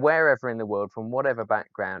from wherever in the world, from whatever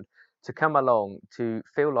background, to come along to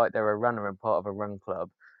feel like they're a runner and part of a run club,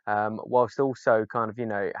 whilst also kind of, you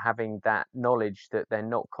know, having that knowledge that they're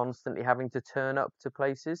not constantly having to turn up to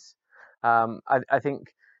places. I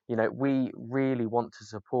think, you know, we really want to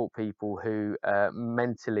support people who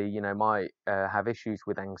mentally, you know, might have issues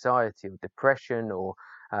with anxiety or depression or,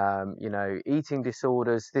 you know, eating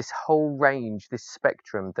disorders. This whole range, this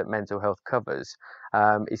spectrum that mental health covers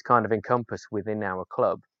is kind of encompassed within our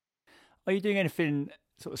club. Are you doing anything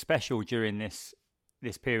sort of special during this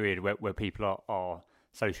period where people are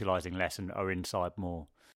socialising less and are inside more?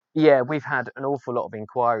 Yeah, we've had an awful lot of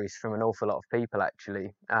inquiries from an awful lot of people,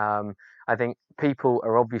 actually. I think people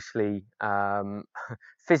are obviously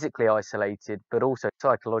physically isolated, but also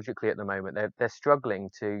psychologically at the moment. They're struggling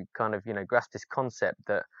to kind of, you know, grasp this concept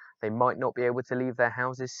that they might not be able to leave their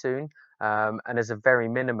houses soon. And as a very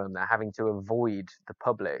minimum, they're having to avoid the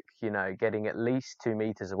public, you know, getting at least 2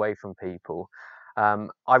 meters away from people.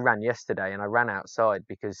 I ran yesterday and I ran outside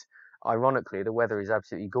because Ironically, the weather is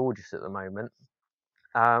absolutely gorgeous at the moment.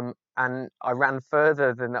 And I ran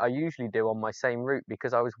further than I usually do on my same route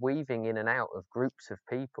because I was weaving in and out of groups of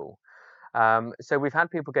people. So we've had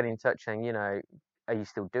people get in touch saying, are you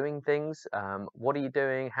still doing things? What are you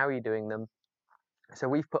doing? How are you doing them? So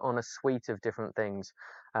we've put on a suite of different things,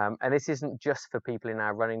 and this isn't just for people in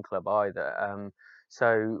our running club either.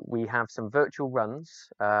 So we have some virtual runs,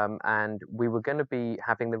 and we were going to be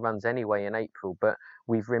having the runs anyway in April, but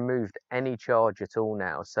we've removed any charge at all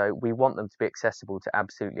now. So we want them to be accessible to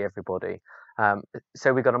absolutely everybody.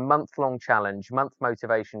 So we've got a month-long challenge, month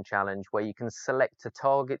motivation challenge, where you can select a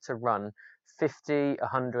target to run 50,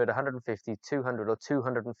 100, 150, 200 or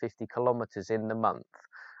 250 kilometers in the month.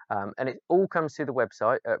 And it all comes through the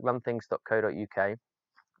website at runthings.co.uk.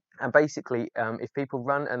 And basically, if people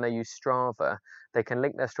run and they use Strava, they can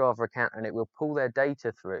link their Strava account and it will pull their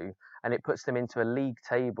data through, and it puts them into a league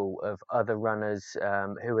table of other runners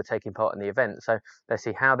who are taking part in the event. So they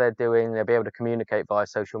see how they're doing, they'll be able to communicate via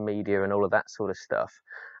social media and all of that sort of stuff.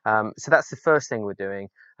 So that's the first thing we're doing.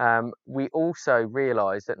 We also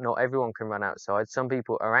realise that not everyone can run outside. Some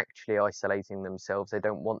people are actually isolating themselves. They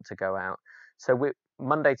don't want to go out. So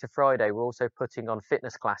Monday to Friday, we're also putting on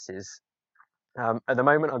fitness classes. At the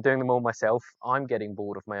moment, I'm doing them all myself. I'm getting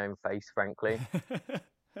bored of my own face, frankly.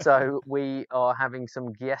 So we are having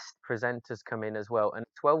some guest presenters come in as well. And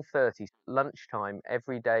 12:30 lunchtime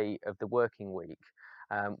every day of the working week,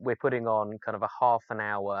 we're putting on kind of a half an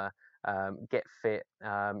hour get fit.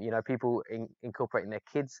 People incorporating their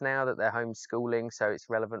kids now that they're homeschooling, so it's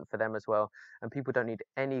relevant for them as well. And people don't need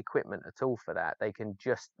any equipment at all for that. They can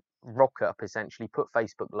just rock up, essentially, put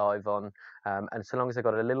Facebook Live on, and so long as they've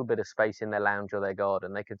got a little bit of space in their lounge or their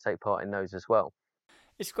garden, they can take part in those as well.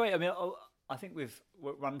 It's great. I mean, I think with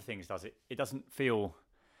what Run Things does, it doesn't feel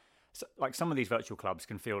like some of these virtual clubs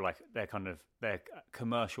can feel like they're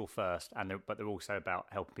commercial first, but they're also about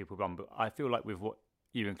helping people run. But I feel like with what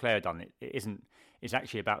you and Claire have done, it isn't. It's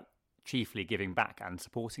actually about chiefly giving back and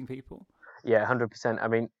supporting people. Yeah, 100%. I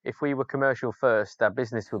mean, if we were commercial first, our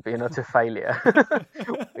business would be an utter failure.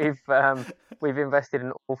 We've invested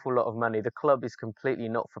an awful lot of money. The club is completely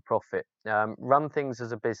not for profit. Run Things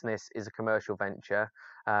as a business is a commercial venture,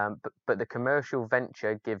 but the commercial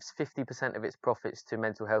venture gives 50% of its profits to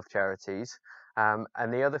mental health charities,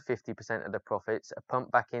 and the other 50% of the profits are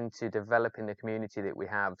pumped back into developing the community that we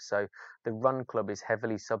have. So the Run Club is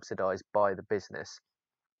heavily subsidised by the business.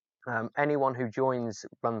 Anyone who joins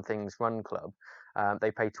Run Things Run Club,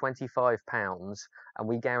 they pay £25, and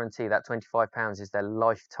we guarantee that £25 is their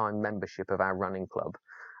lifetime membership of our running club.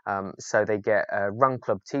 So they get a Run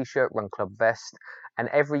Club t-shirt, Run Club vest, and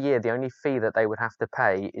every year the only fee that they would have to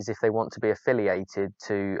pay is if they want to be affiliated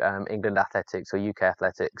to England Athletics or UK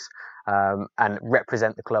Athletics, and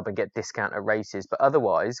represent the club and get discount at races. But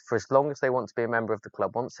otherwise, for as long as they want to be a member of the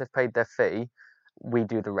club, once they've paid their fee, we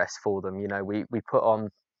do the rest for them. We put on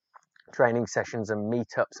training sessions and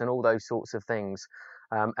meetups and all those sorts of things,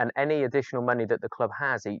 and any additional money that the club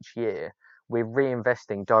has each year, we're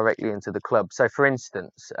reinvesting directly into the club. So for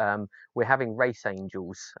instance, we're having race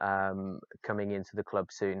angels coming into the club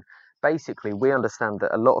soon. Basically, we understand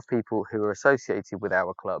that a lot of people who are associated with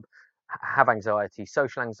our club have anxiety,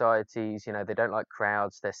 social anxieties. They don't like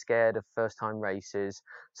crowds, they're scared of first time races.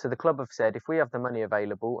 So the club have said, if we have the money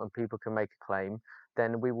available and people can make a claim,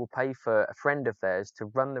 then we will pay for a friend of theirs to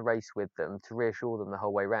run the race with them to reassure them the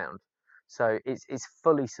whole way round. So it's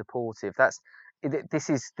fully supportive.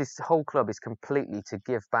 This whole club is completely to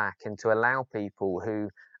give back and to allow people who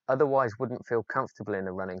otherwise wouldn't feel comfortable in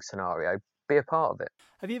a running scenario be a part of it.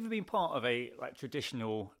 Have you ever been part of a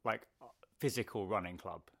traditional physical running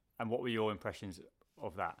club? And what were your impressions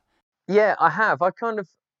of that? Yeah, I have.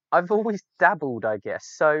 I've always dabbled, I guess.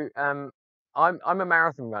 So I'm a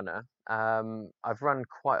marathon runner. I've run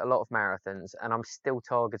quite a lot of marathons, and I'm still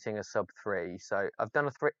targeting a sub 3. So I've done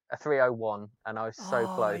a 3:01, and I was so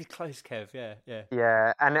close. Close, Kev. Yeah.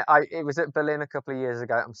 Yeah, and it was at Berlin a couple of years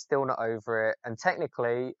ago. I'm still not over it. And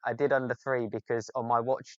technically, I did under 3 because on my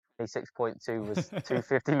watch, 26.2 was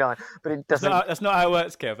 2:59. But it doesn't. That's not how it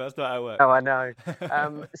works, Kev. That's not how it works. Oh, I know.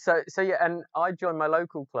 So yeah, and I joined my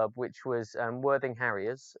local club, which was Worthing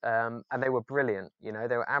Harriers, and they were brilliant. They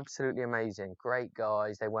were absolutely amazing, great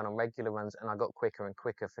guys. They went on regular runs, and I got quicker and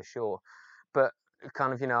quicker for sure. But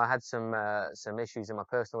I had some issues in my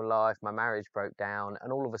personal life. My marriage broke down,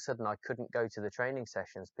 and all of a sudden I couldn't go to the training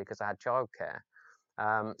sessions because I had childcare.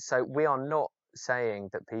 So we are not saying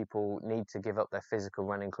that people need to give up their physical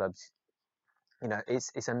running clubs.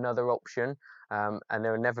 it's another option, and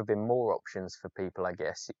there have never been more options for people, I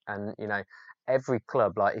guess. And every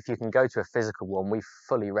club, like if you can go to a physical one, we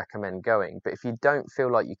fully recommend going. But if you don't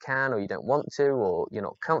feel like you can, or you don't want to, or you're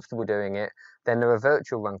not comfortable doing it, then there are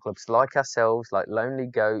virtual run clubs like ourselves, like Lonely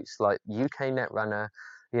Goats, like UK Netrunner.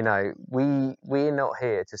 We're not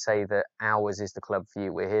here to say that ours is the club for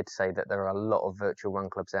you. We're here to say that there are a lot of virtual run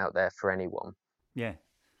clubs out there for anyone. Yeah,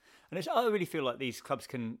 and I really feel like these clubs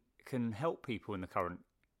can help people in the current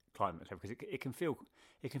climate, because it can feel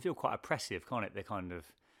quite oppressive, can't it? They're kind of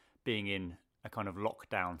being in a kind of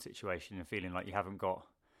lockdown situation and feeling like you haven't got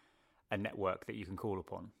a network that you can call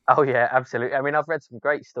upon. Oh yeah, absolutely. I mean, I've read some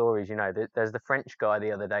great stories. There's the French guy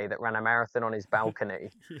the other day that ran a marathon on his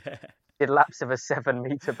balcony. Yeah. Did laps of a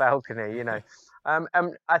 7-meter balcony.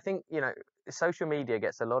 I think social media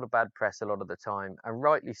gets a lot of bad press a lot of the time, and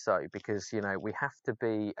rightly so, because we have to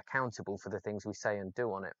be accountable for the things we say and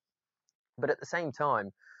do on it. But at the same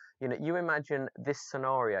time, you imagine this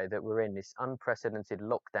scenario that we're in, this unprecedented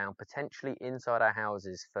lockdown, potentially inside our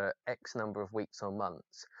houses for X number of weeks or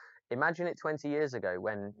months. Imagine it 20 years ago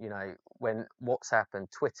when WhatsApp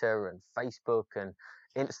and Twitter and Facebook and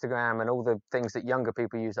Instagram and all the things that younger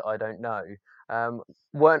people use that I don't know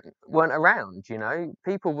weren't around.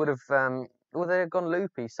 People would have they've gone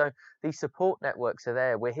loopy. So these support networks are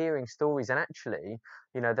there. We're hearing stories, and actually,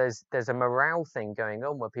 there's a morale thing going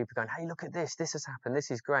on where people are going, hey, look at this has happened,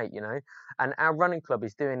 this is great, and our running club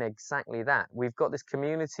is doing exactly that. We've got this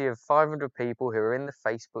community of 500 people who are in the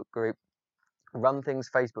Facebook group. Run Things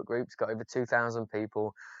Facebook groups got over 2,000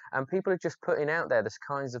 people, and people are just putting out there this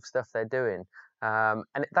kinds of stuff they're doing, and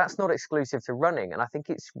that's not exclusive to running. And I think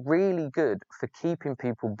it's really good for keeping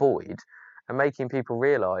people buoyed and making people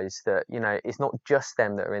realise that it's not just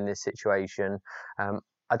them that are in this situation.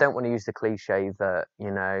 I don't want to use the cliche that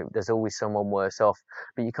there's always someone worse off,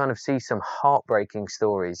 but you kind of see some heartbreaking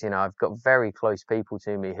stories. I've got very close people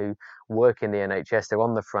to me who work in the NHS. They're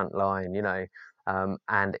on the front line,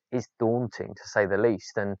 and it's daunting to say the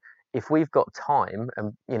least. And if we've got time,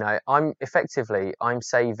 and I'm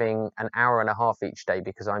saving an hour and a half each day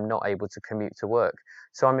because I'm not able to commute to work.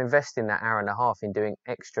 So I'm investing that hour and a half in doing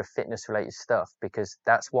extra fitness related stuff because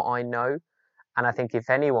that's what I know. And I think if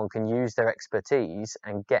anyone can use their expertise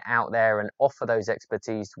and get out there and offer those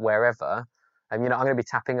expertise wherever, I'm going to be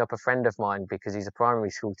tapping up a friend of mine because he's a primary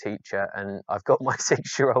school teacher and I've got my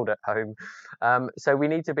 6-year-old at home. So we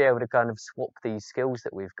need to be able to kind of swap these skills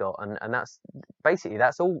that we've got. And that's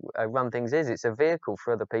all Run Things is. It's a vehicle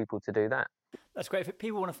for other people to do that. That's great. If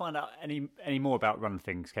people want to find out any more about Run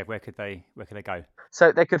Things, Kev, where could they go?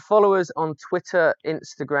 So they could follow us on Twitter,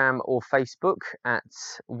 Instagram, or Facebook at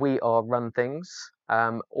We Are Run Things,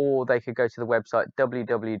 or they could go to the website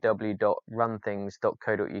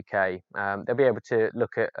www.runthings.co.uk. They'll be able to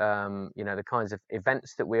look at the kinds of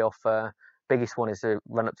events that we offer. Biggest one is the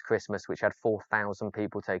Run Up to Christmas, which had 4,000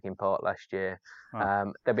 people taking part last year.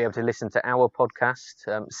 Wow. They'll be able to listen to our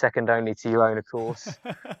podcast, second only to your own, of course.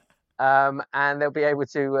 And they'll be able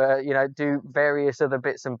to, do various other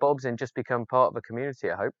bits and bobs and just become part of a community,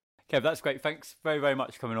 I hope. Kev, that's great. Thanks very, very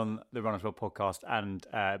much for coming on the Run As Well podcast, and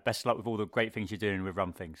best of luck with all the great things you're doing with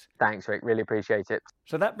Run Things. Thanks, Rick. Really appreciate it.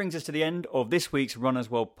 So that brings us to the end of this week's Run As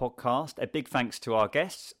Well podcast. A big thanks to our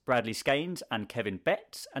guests, Bradley Scanes and Kevin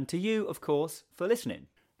Betts, and to you, of course, for listening.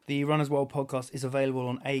 The Run As Well podcast is available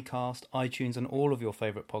on Acast, iTunes, and all of your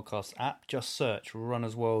favourite podcast app. Just search Run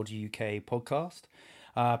As World UK podcast.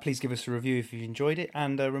 Please give us a review if you've enjoyed it,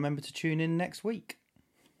 and remember to tune in next week.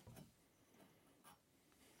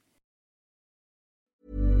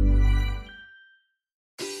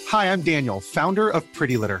 Hi, I'm Daniel, founder of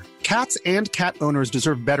Pretty Litter. Cats and cat owners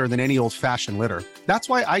deserve better than any old-fashioned litter. That's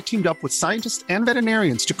why I teamed up with scientists and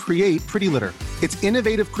veterinarians to create Pretty Litter. Its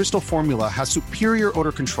innovative crystal formula has superior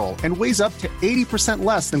odor control and weighs up to 80%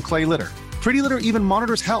 less than clay litter. Pretty Litter even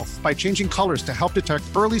monitors health by changing colors to help detect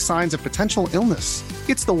early signs of potential illness.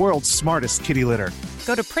 It's the world's smartest kitty litter.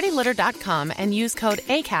 Go to prettylitter.com and use code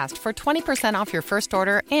ACAST for 20% off your first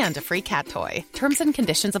order and a free cat toy. Terms and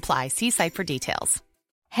conditions apply. See site for details.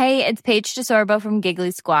 Hey, it's Paige DeSorbo from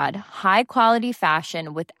Giggly Squad. High quality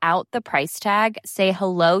fashion without the price tag. Say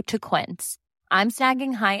hello to Quince. I'm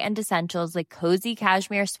snagging high-end essentials like cozy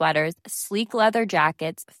cashmere sweaters, sleek leather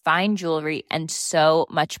jackets, fine jewelry, and so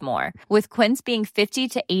much more. With Quince being 50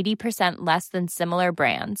 to 80% less than similar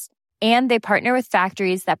brands. And they partner with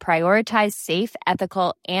factories that prioritize safe,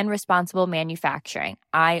 ethical, and responsible manufacturing.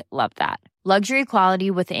 I love that. Luxury quality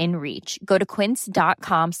within reach. Go to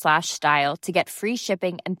quince.com/style to get free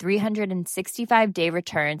shipping and 365-day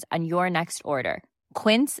returns on your next order.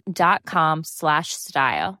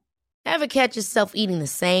 Quince.com/style. Ever catch yourself eating the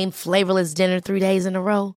same flavorless dinner 3 days in a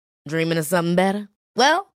row? Dreaming of something better?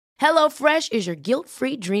 Well, HelloFresh is your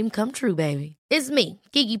guilt-free dream come true, baby. It's me,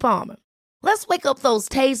 Keke Palmer. Let's wake up those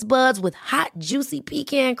taste buds with hot, juicy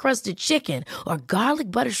pecan-crusted chicken or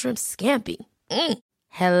garlic butter shrimp scampi.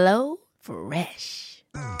 Hello Fresh.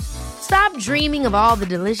 Stop dreaming of all the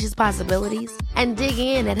delicious possibilities and dig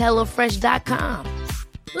in at HelloFresh.com.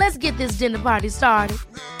 Let's get this dinner party started.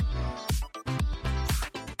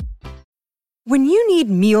 When you need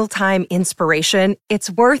mealtime inspiration,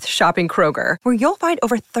 it's worth shopping Kroger, where you'll find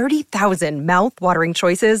over 30,000 mouth-watering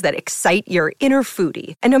choices that excite your inner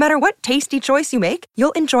foodie. And no matter what tasty choice you make,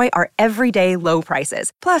 you'll enjoy our everyday low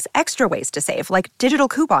prices, plus extra ways to save, like digital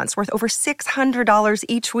coupons worth over $600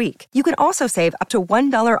 each week. You can also save up to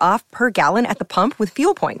 $1 off per gallon at the pump with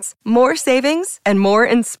fuel points. More savings and more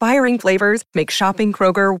inspiring flavors make shopping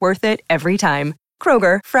Kroger worth it every time.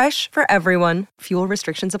 Kroger, fresh for everyone. Fuel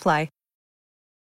restrictions apply.